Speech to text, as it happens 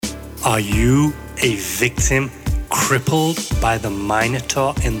Are you a victim crippled by the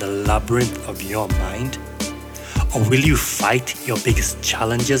Minotaur in the labyrinth of your mind? Or will you fight your biggest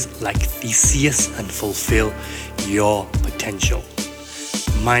challenges like Theseus and fulfill your potential?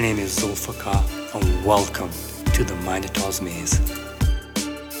 My name is Zulfikar and welcome to the Minotaur's Maze.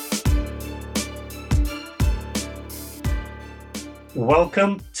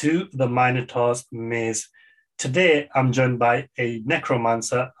 Welcome to the Minotaur's Maze. Today, I'm joined by a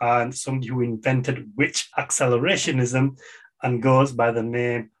necromancer and somebody who invented witch accelerationism and goes by the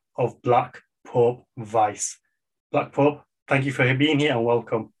name of Black Pope Vice. Black Pope, thank you for being here and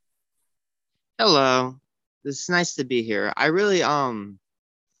welcome. Hello. It's nice to be here. I really I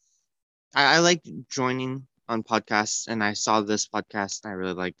like joining on podcasts, and I saw this podcast and I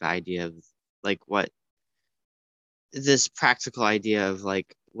really like the idea of what this practical idea of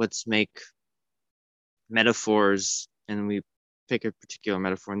let's make metaphors, and we pick a particular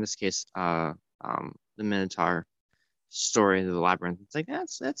metaphor, in this case the Minotaur story of the labyrinth. It's like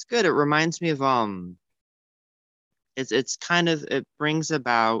that's good. It reminds me of it's kind of, it brings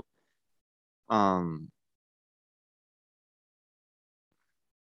about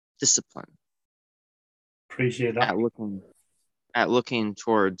discipline. Appreciate that. At looking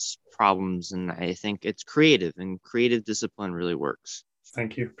towards problems, and I think it's creative, and creative discipline really works.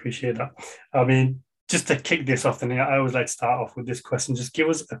 Thank you. Appreciate that. I mean, just to kick this off, and I always like to start off with this question. Just give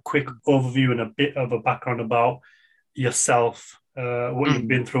us a quick overview and a bit of a background about yourself, what you've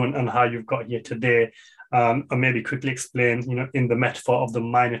been through, and how you've got here today. And maybe quickly explain, in the metaphor of the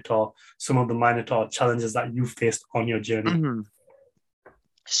Minotaur, some of the Minotaur challenges that you faced on your journey.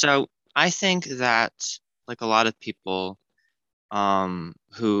 So I think that, like a lot of people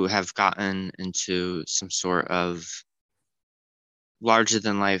who have gotten into some sort of larger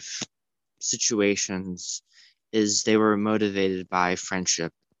than life situations, is they were motivated by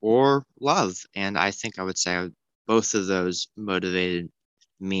friendship or love. And I think I would say both of those motivated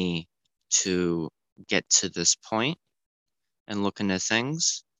me to get to this point and look into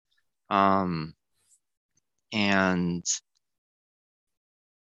things. And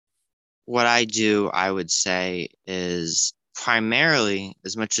what I do, I would say, is primarily,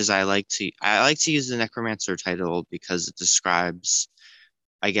 as much as I like to use the Necromancer title because it describes,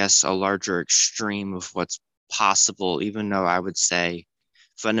 I guess, a larger extreme of what's possible, even though I would say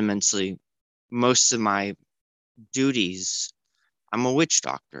fundamentally most of my duties, I'm a witch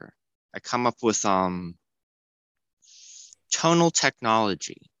doctor. I come up with tonal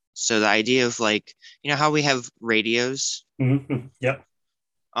technology. So the idea of, how we have radios? Mm-hmm. Yep.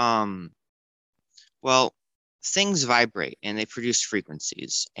 Well, things vibrate and they produce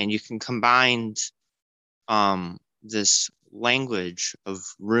frequencies, and you can combine this language of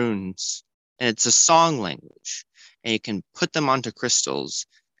runes, and it's a song language, and you can put them onto crystals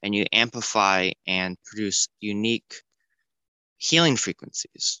and you amplify and produce unique healing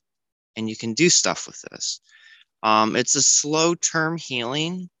frequencies, and you can do stuff with this. It's a slow term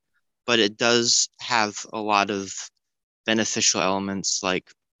healing, but it does have a lot of beneficial elements.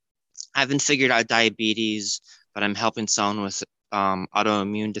 Like, I haven't figured out diabetes, but I'm helping someone with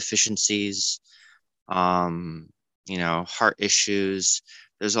autoimmune deficiencies, heart issues.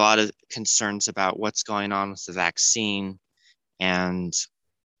 There's a lot of concerns about what's going on with the vaccine. And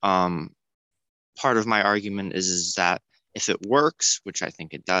part of my argument is that if it works, which I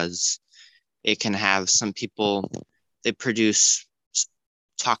think it does, it can have some people, they produce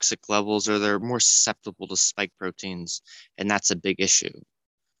toxic levels, or they're more susceptible to spike proteins. And that's a big issue.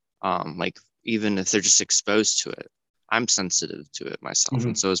 Even if they're just exposed to it. I'm sensitive to it myself,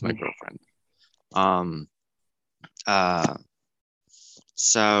 and so is my girlfriend.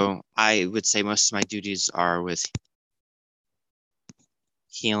 So I would say most of my duties are with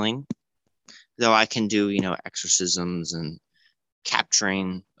healing, though I can do, exorcisms and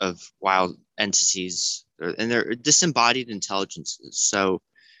capturing of wild entities, and they're disembodied intelligences. So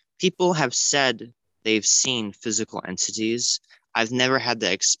people have said they've seen physical entities. I've never had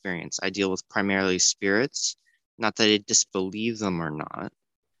that experience. I deal with primarily spirits. Not that I disbelieve them or not.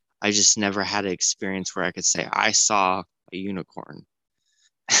 I just never had an experience where I could say, I saw a unicorn.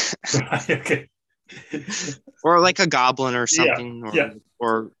 Okay. Or like a goblin or something. Yeah.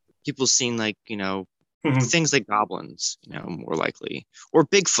 Or people seen things like goblins, more likely. Or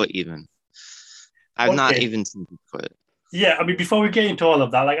Bigfoot even. I've not even seen Bigfoot. Yeah, I mean, before we get into all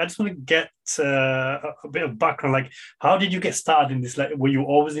of that, I just want to get a bit of background. How did you get started in this? Were you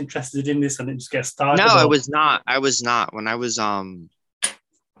always interested in this and then just get started? No, I was not. When I was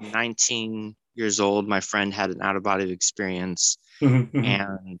 19 years old, my friend had an out-of-body experience.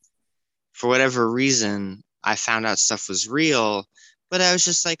 And for whatever reason, I found out stuff was real. but I was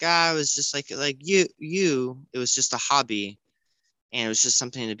just like, I was just like you, it was just a hobby and it was just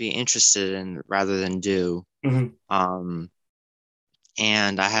something to be interested in rather than do. Hmm. Um,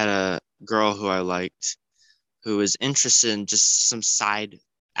 and I had a girl who I liked who was interested in just some side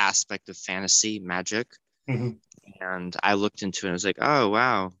aspect of fantasy magic. Hmm. And I looked into it and I was like, oh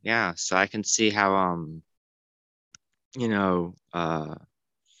wow, yeah. So I can see how you know,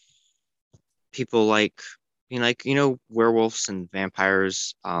 people like werewolves and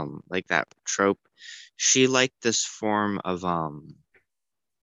vampires, like that trope. She liked this form of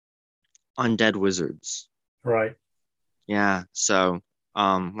undead wizards. Right. Yeah. So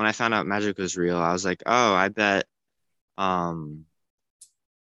when I found out magic was real, I was like, oh, I bet um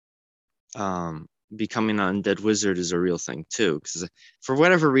um becoming an undead wizard is a real thing too. Because for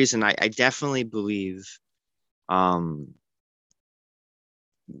whatever reason, I definitely believe um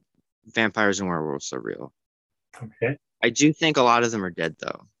vampires and werewolves are real. Okay. I do think a lot of them are dead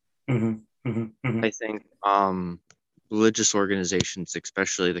though. Hmm. Hmm. Hmm. I think religious organizations,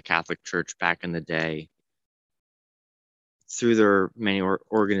 especially the Catholic Church back in the day, through their many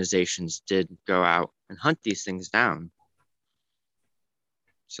organizations, did go out and hunt these things down.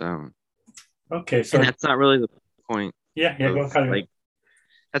 So, Okay. and So that's not really the point yeah, yeah. Go of on, carry on. like,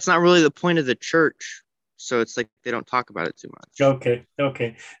 that's not really the point of the church. So it's like they don't talk about it too much. Okay.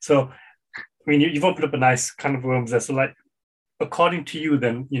 Okay. So I mean, you've opened up a nice kind of rooms there. So like, according to you,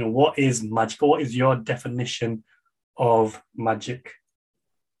 then what is magic? Or what is your definition of magic?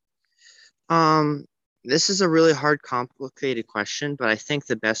 Um, this is a really hard, complicated question, but I think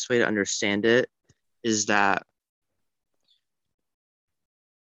the best way to understand it is that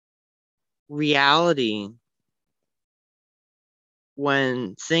reality,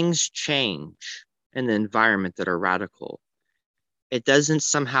 when things change in the environment that are radical, it doesn't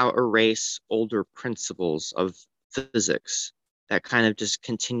somehow erase older principles of physics that kind of just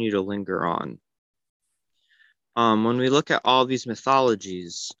continue to linger on. When we look at all these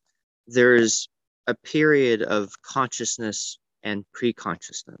mythologies, there's a period of consciousness and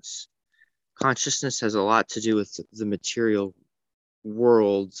pre-consciousness. Consciousness has a lot to do with the material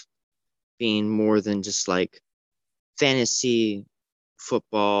world being more than just like fantasy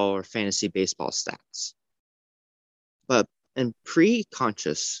football or fantasy baseball stats. But in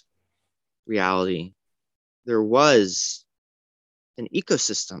pre-conscious reality, there was an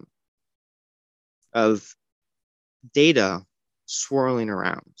ecosystem of data swirling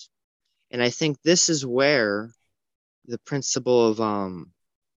around. And I think this is where the principle of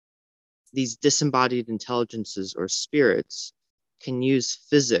these disembodied intelligences or spirits can use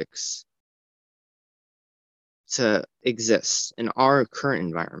physics to exist in our current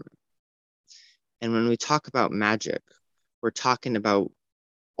environment. And when we talk about magic, we're talking about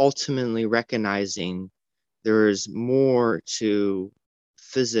ultimately recognizing there is more to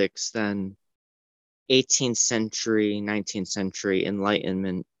physics than 18th century, 19th century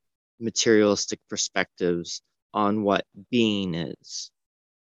Enlightenment materialistic perspectives on what being is.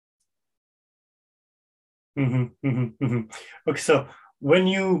 Hmm. Hmm. Hmm. Okay, so when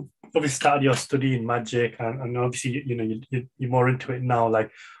you obviously started your study in magic, and obviously you're more into it now,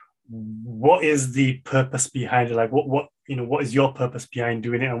 like what is the purpose behind it? Like what is your purpose behind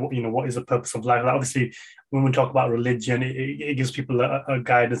doing it, and what is the purpose of life? Like, obviously, when we talk about religion, it gives people a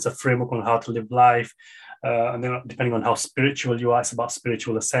guidance, a framework on how to live life. And then depending on how spiritual you are, it's about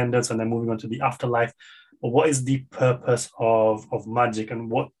spiritual ascendance, and then moving on to the afterlife. But what is the purpose of magic, and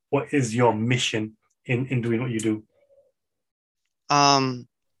what is your mission in doing what you do? Um,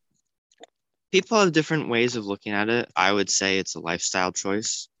 People have different ways of looking at it. I would say it's a lifestyle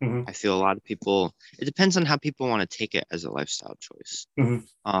choice. Hmm. I feel a lot of people, it depends on how people want to take it as a lifestyle choice. Hmm.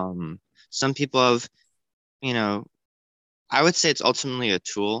 Um, some people have, you know, I would say it's ultimately a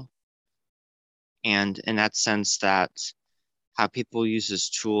tool. And in that sense, that how people use this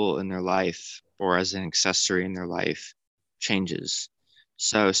tool in their life or as an accessory in their life changes.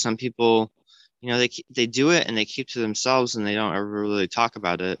 So some people, they do it and they keep to themselves and they don't ever really talk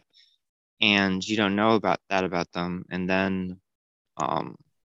about it, and you don't know about that about them. And then um,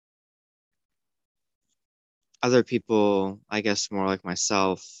 other people, I guess more like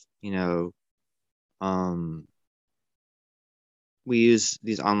myself, um, we use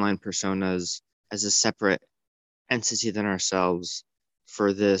these online personas as a separate entity than ourselves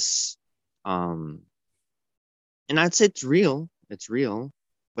for this. Um, and I'd say it's real. It's real,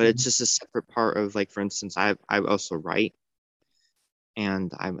 but it's Hmm. just a separate part of, like, for instance, I also write,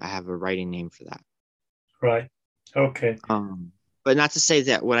 and I have a writing name for that. Right. Okay. Um, but not to say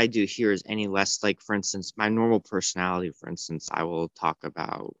that what I do here is any less, like, for instance, my normal personality, for instance, I will talk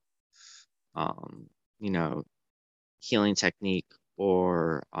about, um, you know, healing technique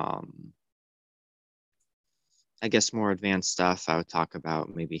or I guess more advanced stuff, I would talk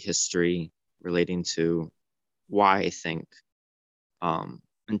about maybe history relating to why I think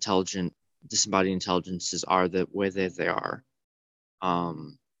intelligent disembodied intelligences are the way that they are.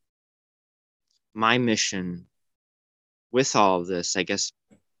 Um, my mission with all of this, I guess,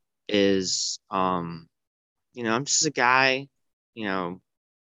 is I'm just a guy, you know,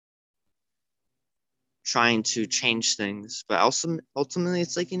 trying to change things, but also ultimately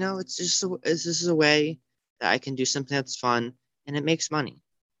it's like, this is a way that I can do something that's fun and it makes money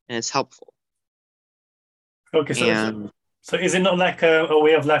and it's helpful. Okay, And so is it not like a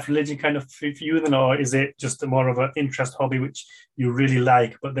way of life religion kind of for you then, or is it just more of an interest hobby which you really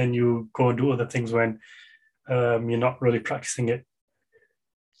like, but then you go and do other things when you're not really practicing it?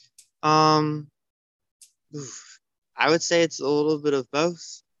 um I would say it's a little bit of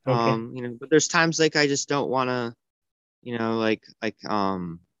both. Okay. But there's times like I just don't want to,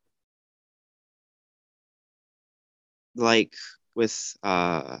 like with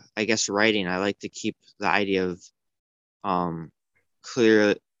I guess writing, I like to keep the idea of um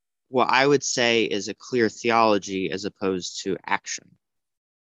clear what I would say is a clear theology as opposed to action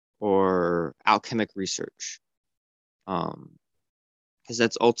or alchemic research. Because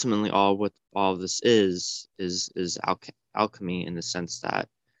that's ultimately all what all of this is alchemy in the sense that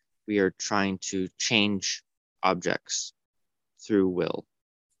we are trying to change objects through will.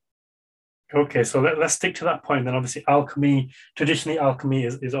 Okay, so let's stick to that point then. Obviously, alchemy, traditionally, alchemy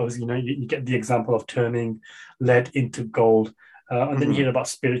is obviously, you get the example of turning lead into gold. And then you Mm-hmm. hear about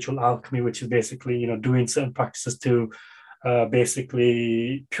spiritual alchemy, which is basically, doing certain practices to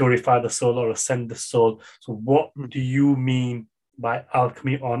basically purify the soul or ascend the soul. So, what do you mean by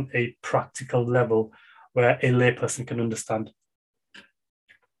alchemy on a practical level where a layperson can understand?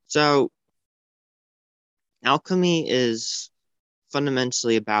 So alchemy is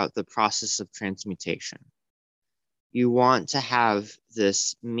fundamentally about the process of transmutation. You want to have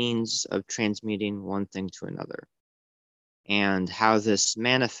this means of transmuting one thing to another. And how this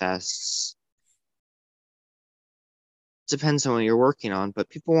manifests depends on what you're working on, but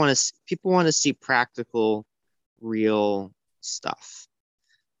people want to see practical, real stuff.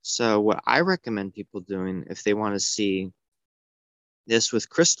 So what I recommend people doing if they want to see this with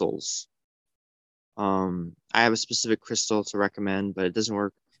crystals, I have a specific crystal to recommend, but it doesn't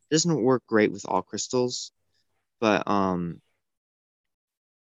work great with all crystals. But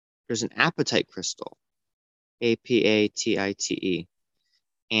there's an apatite crystal, Apatite,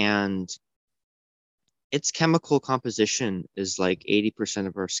 and its chemical composition is like 80%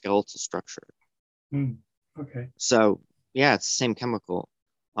 of our skeletal structure. Hmm. Okay. So yeah, it's the same chemical.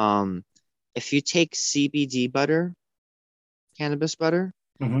 Um, if you take CBD butter, cannabis butter,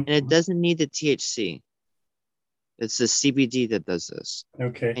 and it Hmm. doesn't need the THC, it's the CBD that does this.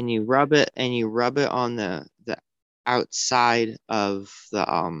 Okay. And you rub it on the outside of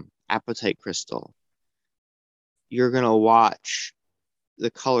the apatite crystal. You're gonna watch the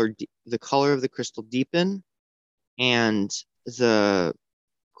color of the crystal deepen and the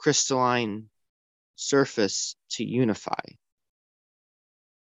crystalline surface to unify.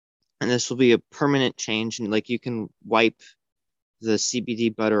 And this will be a permanent change. And like you can wipe the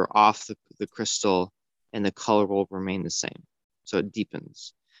CBD butter off the crystal and the color will remain the same. So it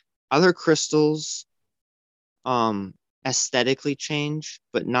deepens. Other crystals um, aesthetically change,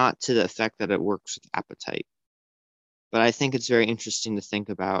 but not to the effect that it works with apatite. But I think it's very interesting to think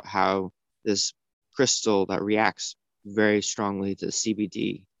about how this crystal that reacts very strongly to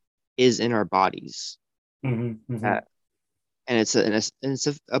CBD is in our bodies. Hmm. Hmm. Uh, and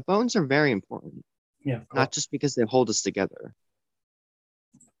bones are very important, Yeah, of not course. just because they hold us together.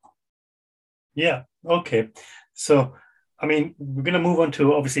 Yeah. Okay. So, I mean, we're going to move on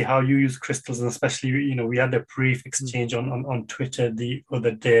to obviously how you use crystals, and especially, we had a brief exchange on Twitter the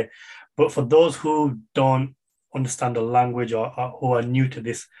other day. But for those who don't understand the language or who are new to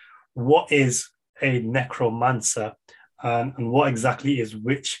this, what is a necromancer, and what exactly is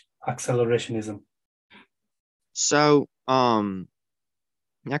witch accelerationism? So,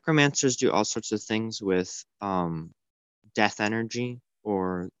 necromancers do all sorts of things with death energy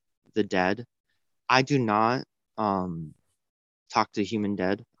or the dead. I do not um, talk to human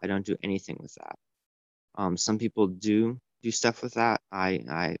dead. I don't do anything with that. Some people do stuff with that.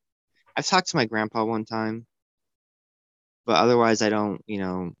 I've talked to my grandpa one time, but otherwise I don't,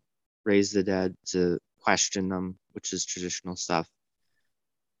 raise the dead to question them, which is traditional stuff.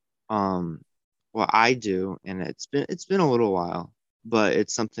 Um, what I do, and it's been a little while, but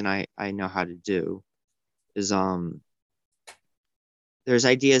it's something I know how to do, is there's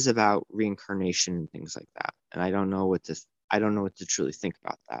ideas about reincarnation and things like that, and I don't know what to I don't know what to truly think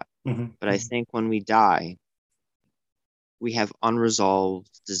about that. Mm-hmm. But I think when we die, we have unresolved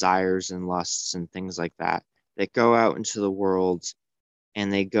desires and lusts and things like that that go out into the world,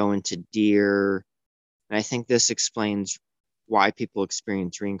 and they go into deer. And I think this explains why people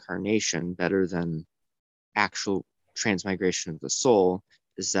experience reincarnation better than actual transmigration of the soul,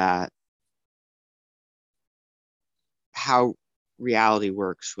 is that how reality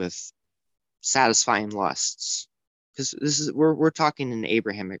works with satisfying lusts. Because this is we're talking in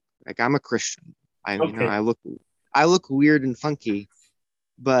Abrahamic, like I'm a Christian. Okay. I look weird and funky,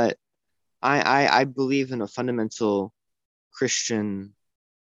 but I believe in a fundamental Christian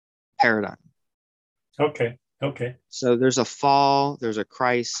paradigm. Okay. Okay. So there's a fall, there's a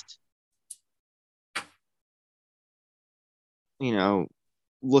Christ, you know,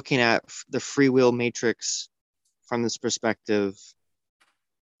 looking at the free will matrix from this perspective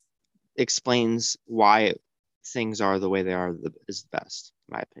explains why things are the way they are is the best,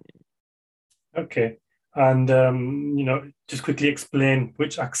 in my opinion. Okay. And just quickly explain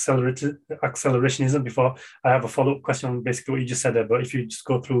which accelerationism before I have a follow-up question on basically what you just said there, but if you just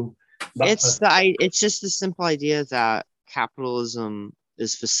go through that first. It's just the simple idea that capitalism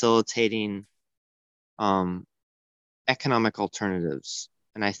is facilitating um economic alternatives.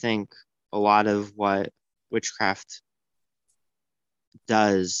 And I think a lot of what witchcraft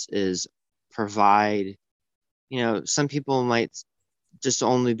does is provide, some people might just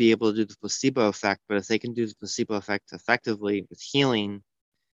only be able to do the placebo effect, but if they can do the placebo effect effectively with healing,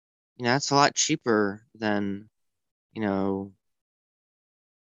 that's a lot cheaper than, you know,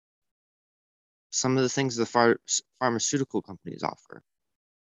 some of the things the pharmaceutical companies offer.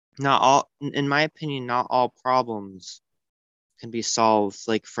 Not all, in my opinion, not all problems can be solved.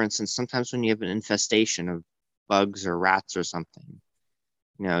 Like, for instance, sometimes when you have an infestation of bugs or rats or something,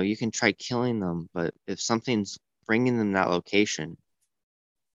 you can try killing them, but if something's bringing them that location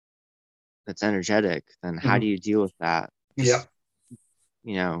that's energetic, then how do Mhm. you deal with that? Yeah. Just,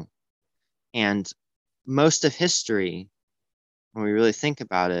 you know, and most of history, when we really think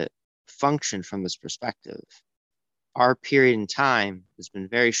about it, functioned from this perspective. Our period in time has been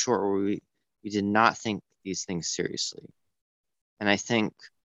very short where we did not think these things seriously. And I think,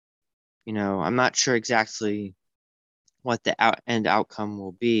 I'm not sure exactly what the end outcome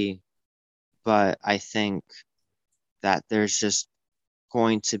will be, but I think that there's just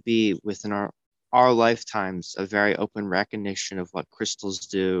going to be within our lifetimes a very open recognition of what crystals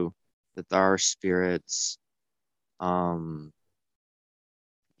do, that there are spirits, um,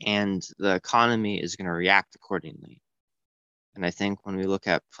 and the economy is going to react accordingly. And I think when we look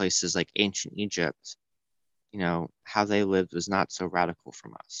at places like ancient Egypt, how they lived was not so radical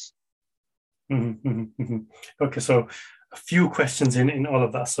from us. Mm-hmm, mm-hmm, mm-hmm. Okay, so a few questions in all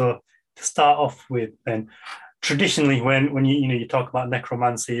of that. So to start off with, then traditionally, when you talk about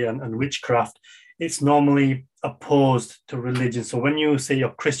necromancy and witchcraft, it's normally opposed to religion. So when you say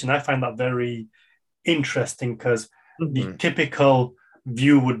you're Christian, I find that very interesting because the Mm-hmm. typical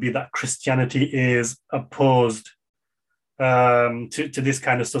view would be that Christianity is opposed to this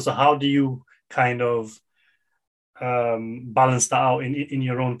kind of stuff. So how do you kind of balance that out in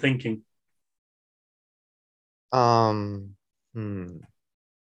your own thinking? Um, hmm.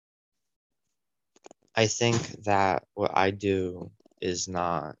 I think that what I do is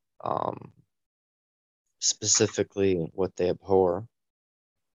not specifically what they abhor.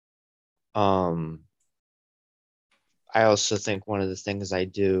 Um, I also think one of the things I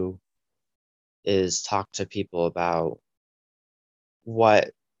do is talk to people about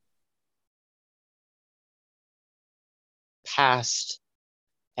what past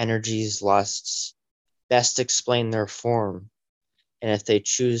energies, lusts best explain their form. And if they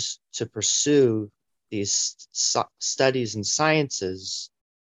choose to pursue these studies and sciences,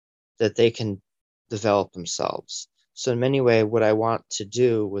 that they can develop themselves. So in many ways, what I want to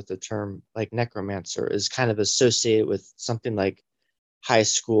do with the term like necromancer is kind of associated with something like high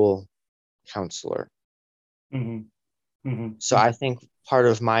school counselor. Mm-hmm, So mm-hmm, I think part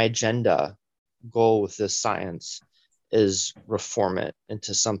of my agenda goal with this science is reform it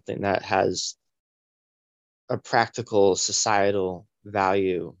into something that has a practical societal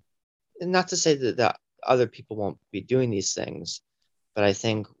value. And not to say that other people won't be doing these things, but I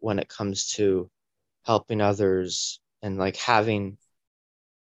think when it comes to helping others and like having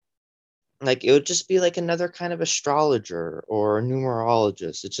like it would just be like another kind of astrologer or a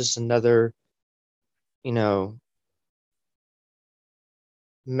numerologist. It's just another, you know,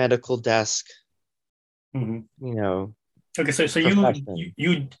 medical desk, mm-hmm. you know, Okay, so profession.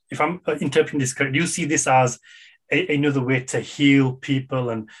 you if I'm interpreting this correct, you see this as another way to heal people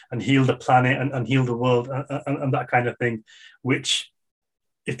and heal the planet and heal the world and that kind of thing, which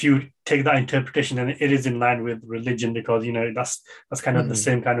if you take that interpretation, then it is in line with religion because that's kind of the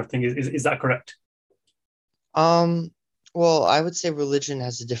same kind of thing. Is that correct? Well, I would say religion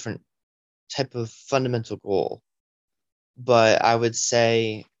has a different type of fundamental goal, but I would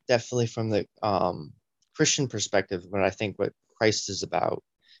say definitely from the Christian perspective, what Christ is about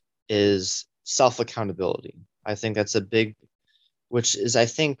is self-accountability. I think that's a big, which is I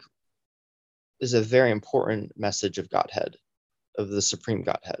think is a very important message of Godhead, of the Supreme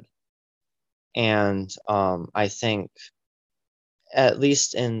Godhead. And I think, at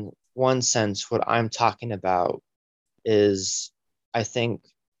least in one sense, what I'm talking about is, I think,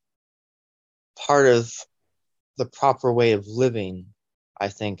 part of the proper way of living, I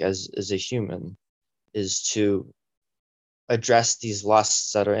think, as a human, is to address these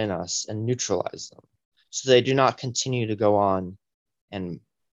lusts that are in us and neutralize them so they do not continue to go on and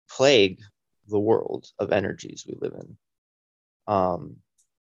plague the world of energies we live in.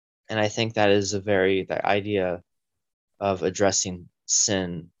 And I think that is the idea of addressing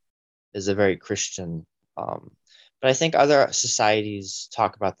sin is a very Christian. But I think other societies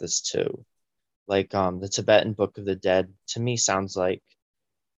talk about this too. Like the Tibetan Book of the Dead, to me, sounds like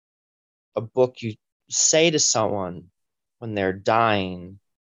a book you say to someone when they're dying,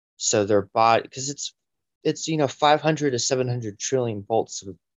 so their body, because it's 500 to 700 trillion volts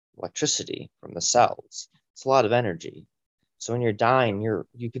of electricity from the cells. It's a lot of energy. So when you're dying,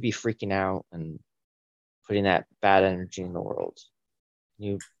 you could be freaking out and putting that bad energy in the world.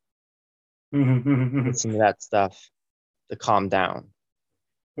 You listen to that stuff to calm down.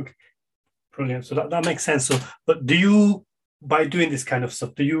 Okay, brilliant. So that makes sense. So, but do you, by doing this kind of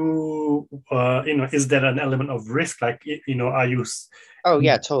stuff, do you, is there an element of risk? Like, are you? Oh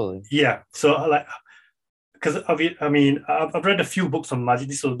yeah, totally. Yeah. So like, because I've read a few books on magic.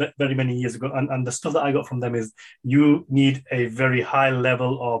 This was very many years ago, and the stuff that I got from them is you need a very high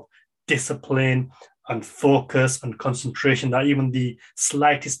level of discipline and focus and concentration. That even the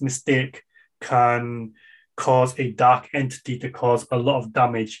slightest mistake can cause a dark entity to cause a lot of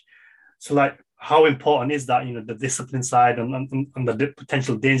damage. So, like, how important is that? The discipline side and the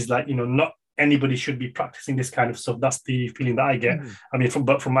potential dangers. Like, not anybody should be practicing this kind of stuff. That's the feeling that I get. I mean,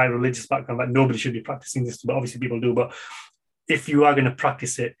 from my religious background, like nobody should be practicing this, but obviously people do. But if you are going to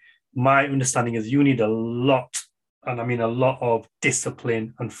practice it, my understanding is you need a lot, and I mean a lot of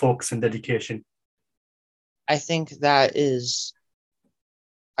discipline and focus and dedication. I think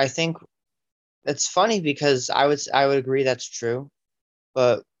it's funny because I would agree that's true,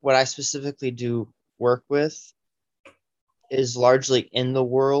 but what I specifically do work with is largely in the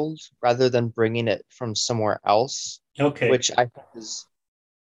world rather than bringing it from somewhere else. Okay. Which I think is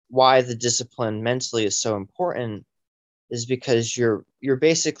why the discipline mentally is so important, is because you're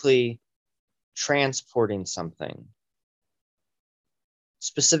basically transporting something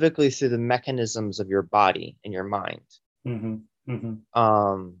specifically through the mechanisms of your body and your mind. In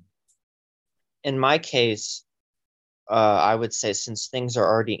my case, I would say, since things are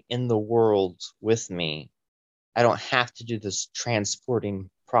already in the world with me, I don't have to do this transporting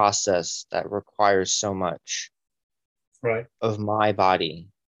process that requires so much of my body.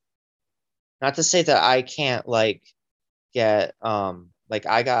 Not to say that I can't get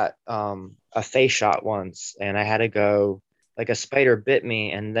I got a face shot once, and I had to go, like, a spider bit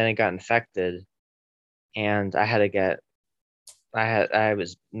me and then it got infected, and I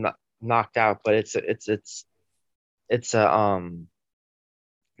was knocked out, but it's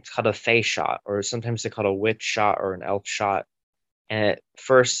called a face shot, or sometimes they call it a witch shot or an elf shot. And it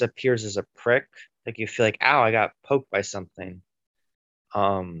first appears as a prick, like you feel like, ow, I got poked by something.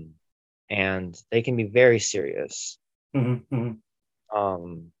 And they can be very serious. I've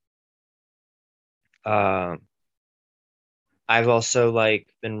also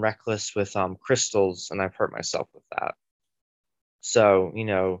been reckless with crystals, and I've hurt myself with that. So,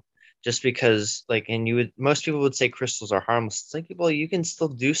 just because most people would say crystals are harmless. It's like, well, you can still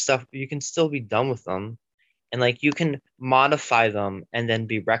do stuff, you can still be done with them, and you can modify them and then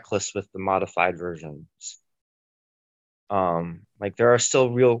be reckless with the modified versions. There are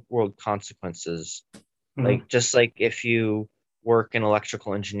still real world consequences. Just like if you work in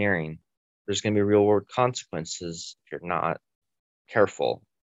electrical engineering, there's going to be real world consequences if you're not careful.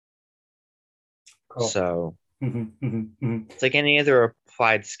 Cool. So it's like any other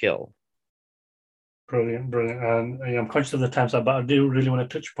applied skill. Brilliant. And I'm conscious of the time, but I do really want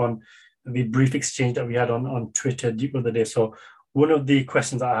to touch upon the brief exchange that we had on Twitter the other day. So one of the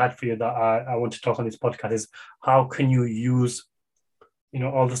questions that I had for you that I want to talk on this podcast is, how can you use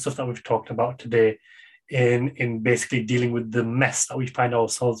all the stuff that we've talked about today in basically dealing with the mess that we find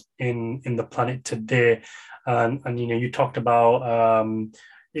ourselves in the planet today. And you talked about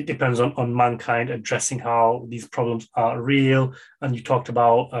it depends on mankind addressing how these problems are real, and you talked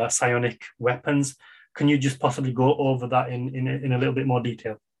about psionic weapons. Can you just possibly go over that in a little bit more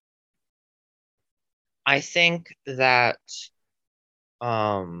detail? I think that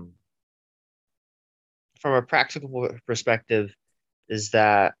um, from a practical perspective, is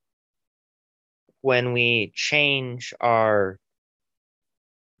that when we change our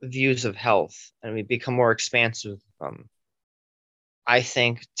views of health and we become more expansive with them, I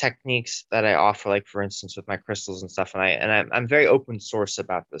think techniques that I offer, like for instance with my crystals and stuff, I'm very open source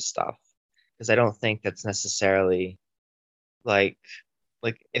about this stuff because I don't think that's necessarily like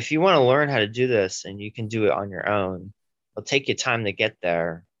if you want to learn how to do this and you can do it on your own, it'll take you time to get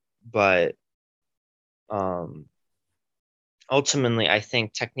there, but um, ultimately, I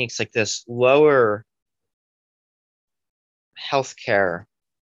think techniques like this lower healthcare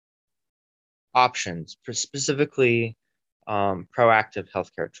options, specifically proactive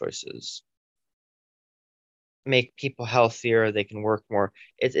healthcare choices, make people healthier. They can work more.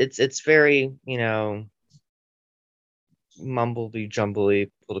 It's very, mumbly jumbly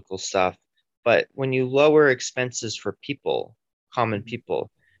political stuff. But when you lower expenses for people, common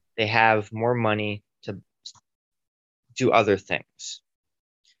people, they have more money to do other things.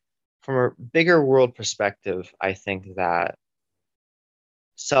 From a bigger world perspective, I think that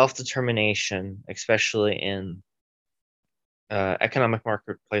self-determination, especially in economic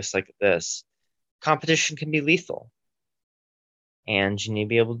marketplace like this, competition can be lethal, and you need to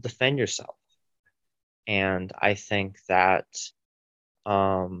be able to defend yourself. And I think that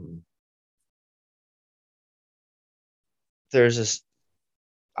um, there's this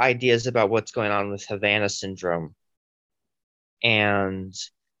ideas about what's going on with Havana syndrome, and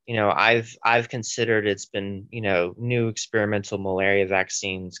I've considered it's been new experimental malaria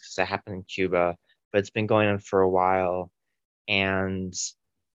vaccines because it happened in Cuba, but it's been going on for a while, and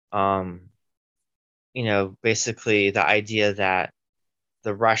um, basically the idea that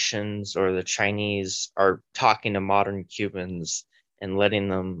the Russians or the Chinese are talking to modern Cubans and letting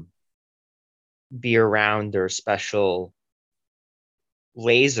them be around their special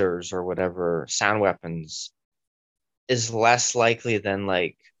lasers or whatever sound weapons is less likely than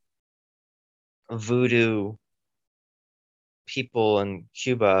like voodoo people in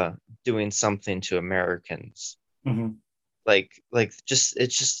Cuba doing something to Americans. Mm-hmm. Like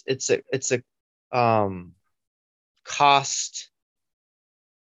it's a cost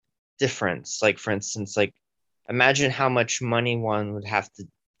difference. Like for instance, like imagine how much money one would have to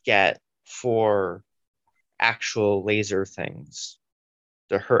get for actual laser things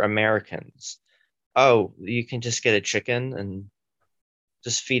to hurt Americans. Oh, you can just get a chicken and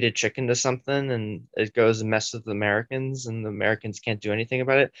just feed a chicken to something and it goes and messes with the Americans and the Americans can't do anything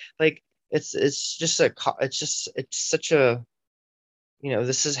about it. Like it's just it's such a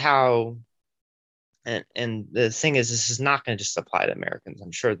this is how and the thing is this is not going to just apply to Americans.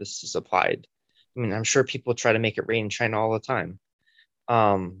 I'm sure this is applied. I mean, I'm sure people try to make it rain in China all the time.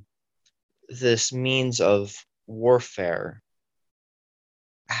 Um, this means of warfare,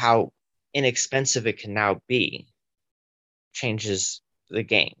 how inexpensive it can now be, changes the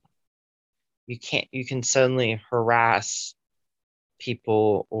game. You can suddenly harass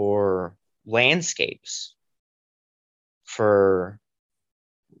people or landscapes for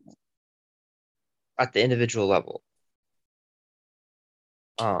at the individual level.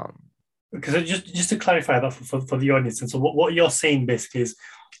 Because just to clarify that for the audience, and so what you're saying basically is,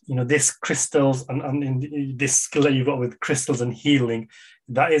 this crystals and in this skill that you've got with crystals and healing,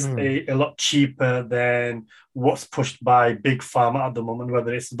 that is a lot cheaper than what's pushed by big pharma at the moment,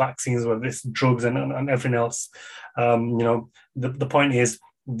 whether it's vaccines, whether it's drugs and everything else. The point is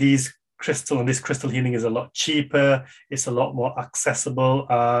this crystal healing is a lot cheaper, it's a lot more accessible,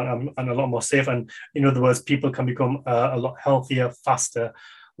 and a lot more safe. And in other words, people can become a lot healthier faster.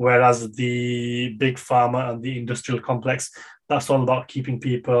 Whereas the big pharma and the industrial complex, that's all about keeping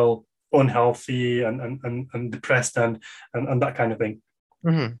people unhealthy and depressed and that kind of thing.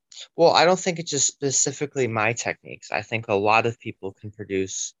 Mm-hmm. Well, I don't think it's just specifically my techniques. I think a lot of people can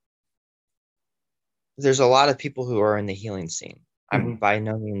produce. There's a lot of people who are in the healing scene. I'm Mm-hmm. by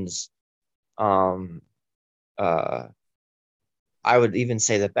no means, um, uh, I would even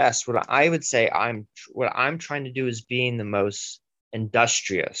say the best. What I'm trying to do is being the most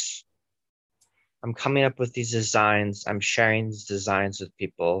industrious. I'm coming up with these designs. I'm sharing these designs with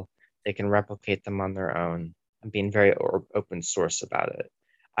people. They can replicate them on their own. I'm being very open source about it.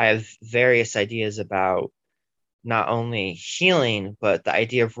 I have various ideas about not only healing, but the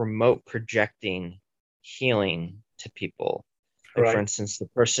idea of remote projecting healing to people. Like, for Right. instance, the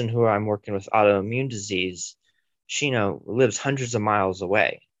person who I'm working with autoimmune disease, she, lives hundreds of miles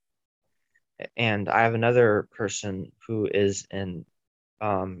away. And I have another person who is in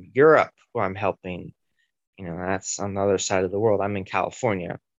Europe who I'm helping. That's on the other side of the world. I'm in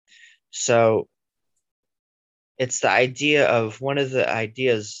California. So it's the idea of one of the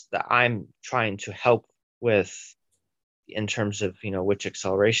ideas that I'm trying to help with in terms of, witch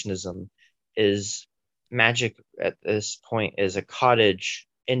accelerationism is magic at this point is a cottage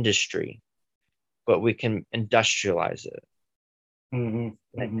industry, but we can industrialize it. Mm-hmm. And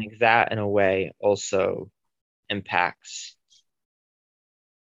I Mm-hmm. think that in a way also impacts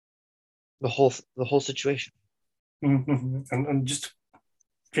the whole situation. Mm-hmm. And just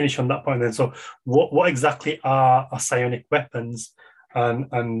finish on that point then. So what exactly are psionic weapons, and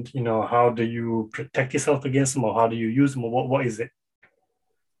how do you protect yourself against them, or how do you use them, or what is it?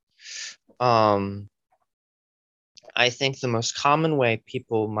 Um, I think the most common way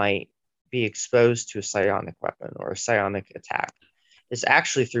people might be exposed to a psionic weapon or a psionic attack is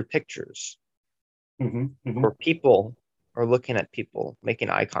actually through pictures Mm-hmm. Mm-hmm. or people or looking at people, making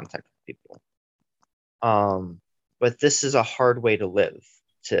eye contact with people. But this is a hard way to live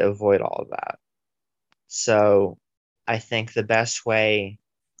to avoid all of that. So I think the best way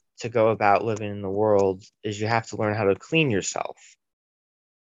to go about living in the world is you have to learn how to clean yourself.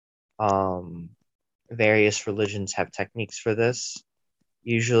 Um, Various religions have techniques for this.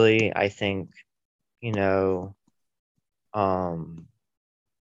 Usually, I think, you know, um,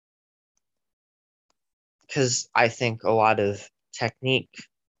 because I think a lot of technique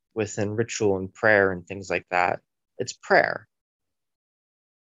within ritual and prayer and things like that, it's prayer.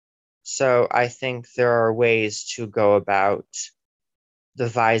 So I think there are ways to go about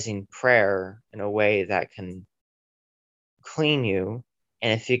devising prayer in a way that can clean you.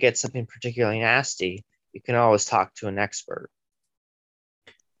 And if you get something particularly nasty, you can always talk to an expert.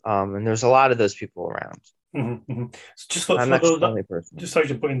 And there's a lot of those people around. Mm-hmm. Mm-hmm. So just I'm for not those just the that, only person. just sorry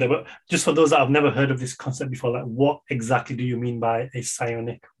to put in there, but just for those that have never heard of this concept before, like what exactly do you mean by a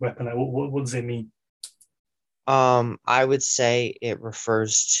psionic weapon? Like what does it mean? I would say it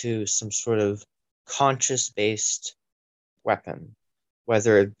refers to some sort of conscious-based weapon,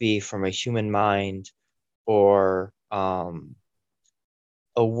 whether it be from a human mind or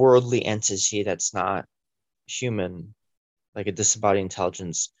a worldly entity that's not human, like a disembodied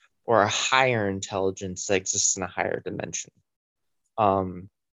intelligence, or a higher intelligence that exists in a higher dimension. Um,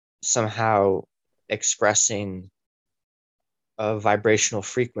 Somehow expressing a vibrational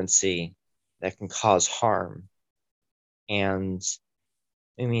frequency that can cause harm. And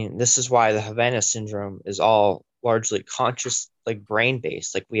I mean, this is why the Havana syndrome is all largely conscious, like brain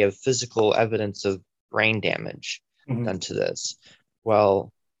based. Like we have physical evidence of brain damage Mm-hmm. done to this.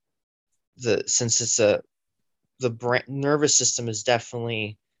 Well, the since it's a the brain nervous system is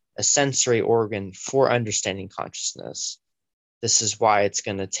definitely a sensory organ for understanding consciousness. This is why it's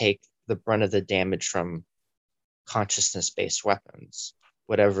going to take the brunt of the damage from consciousness based weapons,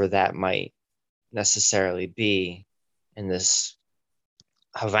 whatever that might necessarily be in this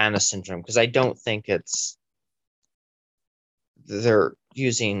Havana syndrome, because I don't think they're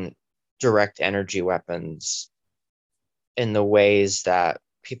using direct energy weapons in the ways that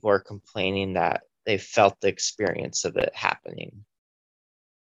people are complaining that they felt the experience of it happening.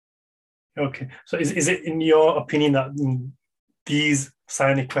 Okay. So is it in your opinion that these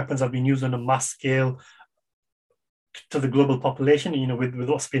psionic weapons have been used on a mass scale to the global population, with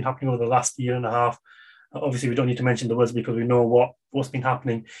what's been happening over the last year and a half? Obviously, we don't need to mention the words because we know what's been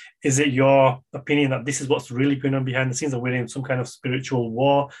happening. Is it your opinion that this is what's really going on behind the scenes, that we're in some kind of spiritual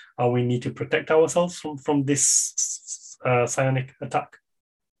war, and we need to protect ourselves from this psionic attack?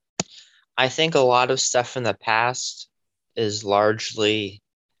 I think a lot of stuff in the past is largely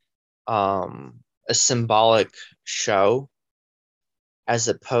a symbolic show as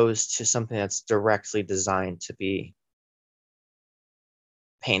opposed to something that's directly designed to be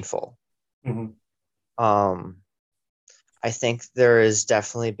painful. Mm-hmm. Um, I think there has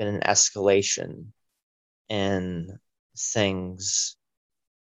definitely been an escalation in things.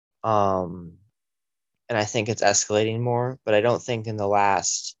 Um, and I think it's escalating more, but I don't think in the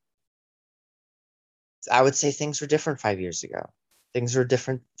last, I would say things were different 5 years ago. Things were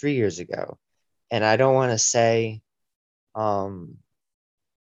different 3 years ago. And I don't want to say, um,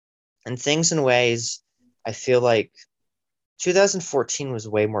 and things in ways, I feel like 2014 was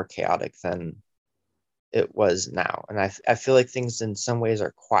way more chaotic than it was now. And I feel like things in some ways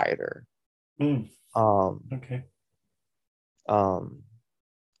are quieter. Mm. Um, Okay. um,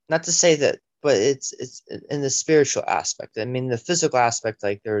 Not to say that, but it's in the spiritual aspect. I mean, the physical aspect,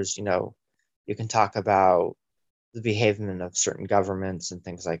 like there's You can talk about the behavior of certain governments and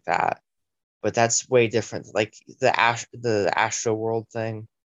things like that. But that's way different. Like the Astro World thing,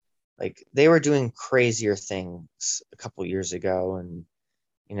 like they were doing crazier things a couple years ago, and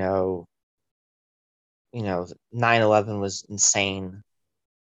you know, 9/11 was insane.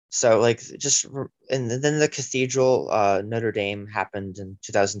 So like just and then the cathedral Notre Dame happened in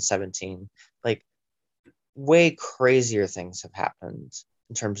 2017. Like way crazier things have happened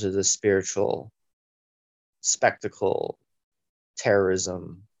in terms of the spiritual spectacle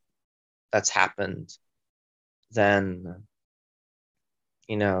terrorism that's happened than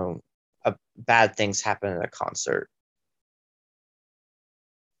bad things happen at a concert.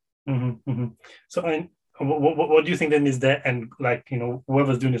 So, what do you think then is the end? Like,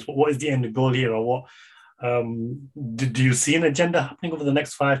 whoever's doing this, what is the end goal here, or what? Do you see an agenda happening over the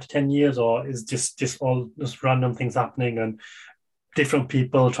next 5 to 10 years, or is just all just random things happening and different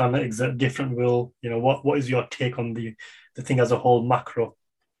people trying to exert different will? What is your take on the thing as a whole, macro?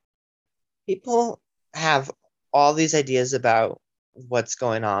 People have all these ideas about what's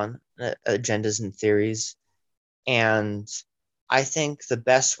going on, agendas and theories, and I think the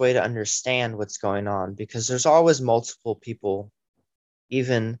best way to understand what's going on, because there's always multiple people,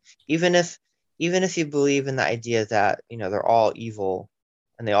 even even if even if you believe in the idea that they're all evil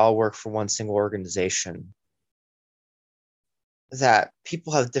and they all work for one single organization, that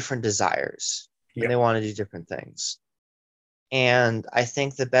people have different desires and Yeah. they want to do different things. And I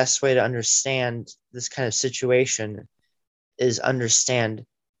think the best way to understand this kind of situation is understand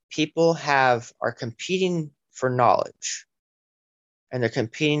people are competing for knowledge and they're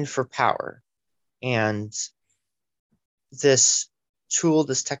competing for power. And this tool,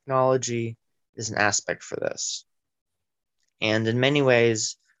 this technology is an aspect for this. And in many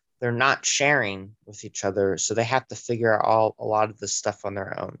ways, they're not sharing with each other. So they have to figure out a lot of this stuff on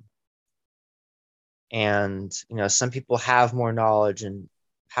their own. And, some people have more knowledge and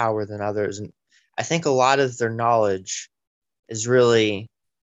power than others. And I think a lot of their knowledge is really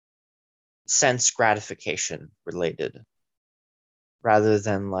sense gratification related rather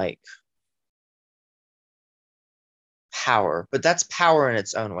than like power. But that's power in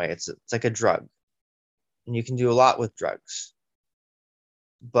its own way. It's like a drug, and you can do a lot with drugs.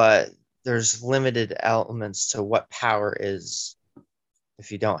 But there's limited elements to what power is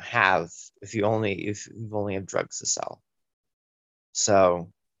if you only have drugs to sell.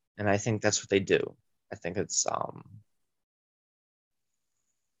 So, and I think that's what they do. I think it's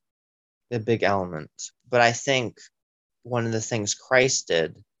a big element. But I think one of the things Christ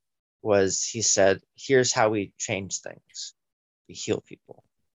did was he said, here's how we change things. We heal people.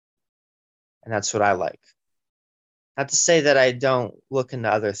 And that's what I like. Not to say that I don't look into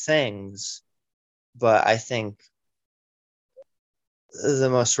other things, but I think the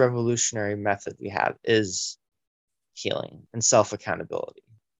most revolutionary method we have is healing and self accountability.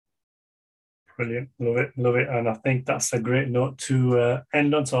 Brilliant. Love it. Love it. And I think that's a great note to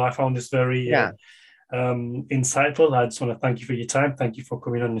end on. So I found this very Yeah. insightful. I just want to thank you for your time. Thank you for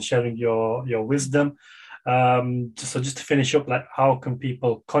coming on and sharing your wisdom. Just to finish up, like, how can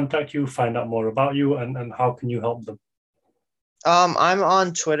people contact you, find out more about you, and how can you help them? I'm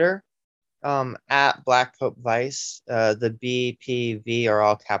on Twitter at Black Pope Vice. The BPV are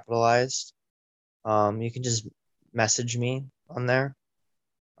all capitalized. You can just message me on there.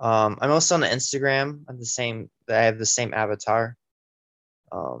 I'm also on Instagram. I have the same avatar.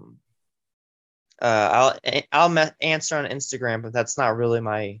 Um, I'll answer on Instagram, but that's not really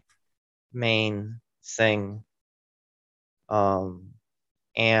my main thing.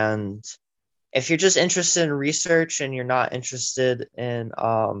 And if you're just interested in research and you're not interested in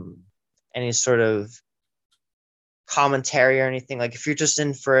any sort of commentary or anything, like if you're just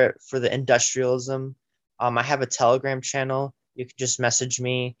in for the industrialism, I have a Telegram channel. You can just message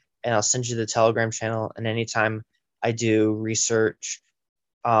me and I'll send you the Telegram channel. And anytime I do research,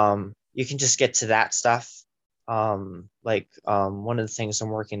 you can just get to that stuff. One of the things I'm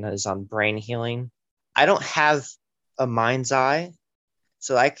working on is on brain healing. I don't have a mind's eye,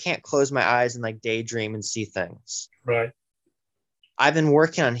 so I can't close my eyes and like daydream and see things. Right. I've been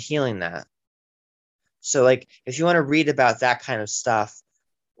working on healing that. So like if you want to read about that kind of stuff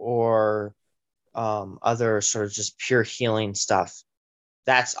or other sort of just pure healing stuff,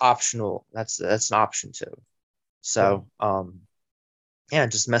 that's optional. That's an option too. So yeah,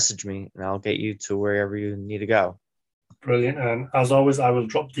 just message me and I'll get you to wherever you need to go. Brilliant. And as always, I will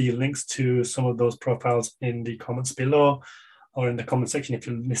drop the links to some of those profiles in the comments below or in the comment section if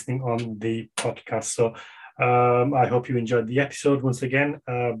you're listening on the podcast. So I hope you enjoyed the episode. Once again,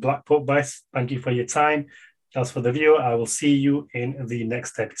 Black Pope Vice, thank you for your time. As for the viewer, I will see you in the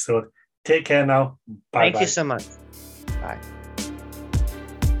next episode. Take care now. Bye. Thank you so much. Bye.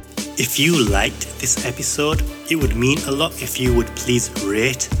 If you liked this episode, it would mean a lot if you would please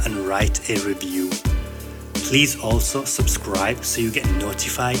rate and write a review. Please also subscribe so you get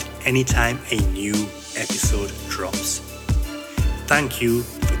notified anytime a new episode drops. Thank you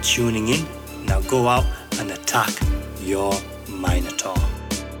for tuning in. Now go out and attack your Minotaur.